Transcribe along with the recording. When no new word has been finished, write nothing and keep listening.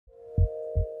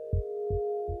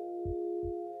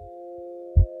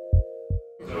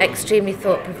extremely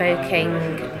thought-provoking.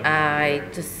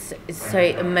 It's so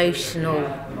emotional.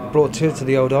 Brought tears to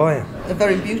the old eye. A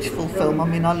very beautiful film. I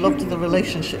mean, I loved the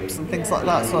relationships and things like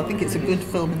that, so I think it's a good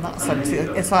film in that sense.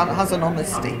 It has an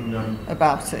honesty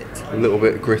about it. A little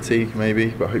bit gritty, maybe,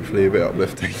 but hopefully a bit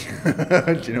uplifting.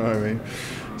 Do you know what I mean?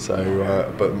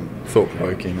 So, but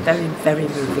thought-provoking. Very, very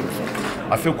moving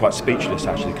film. I feel quite speechless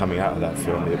actually coming out of that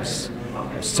film. It was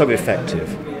so effective.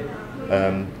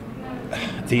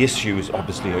 The issue is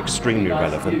obviously extremely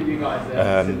relevant.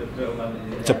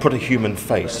 To put a human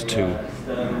face to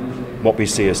what we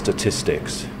see as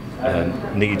statistics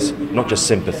needs not just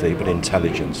sympathy but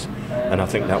intelligence. And I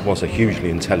think that was a hugely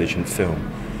intelligent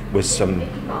film with some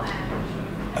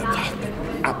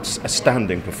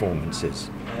astounding performances.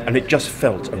 And it just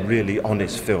felt a really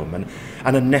honest film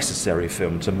and a necessary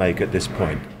film to make at this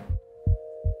point.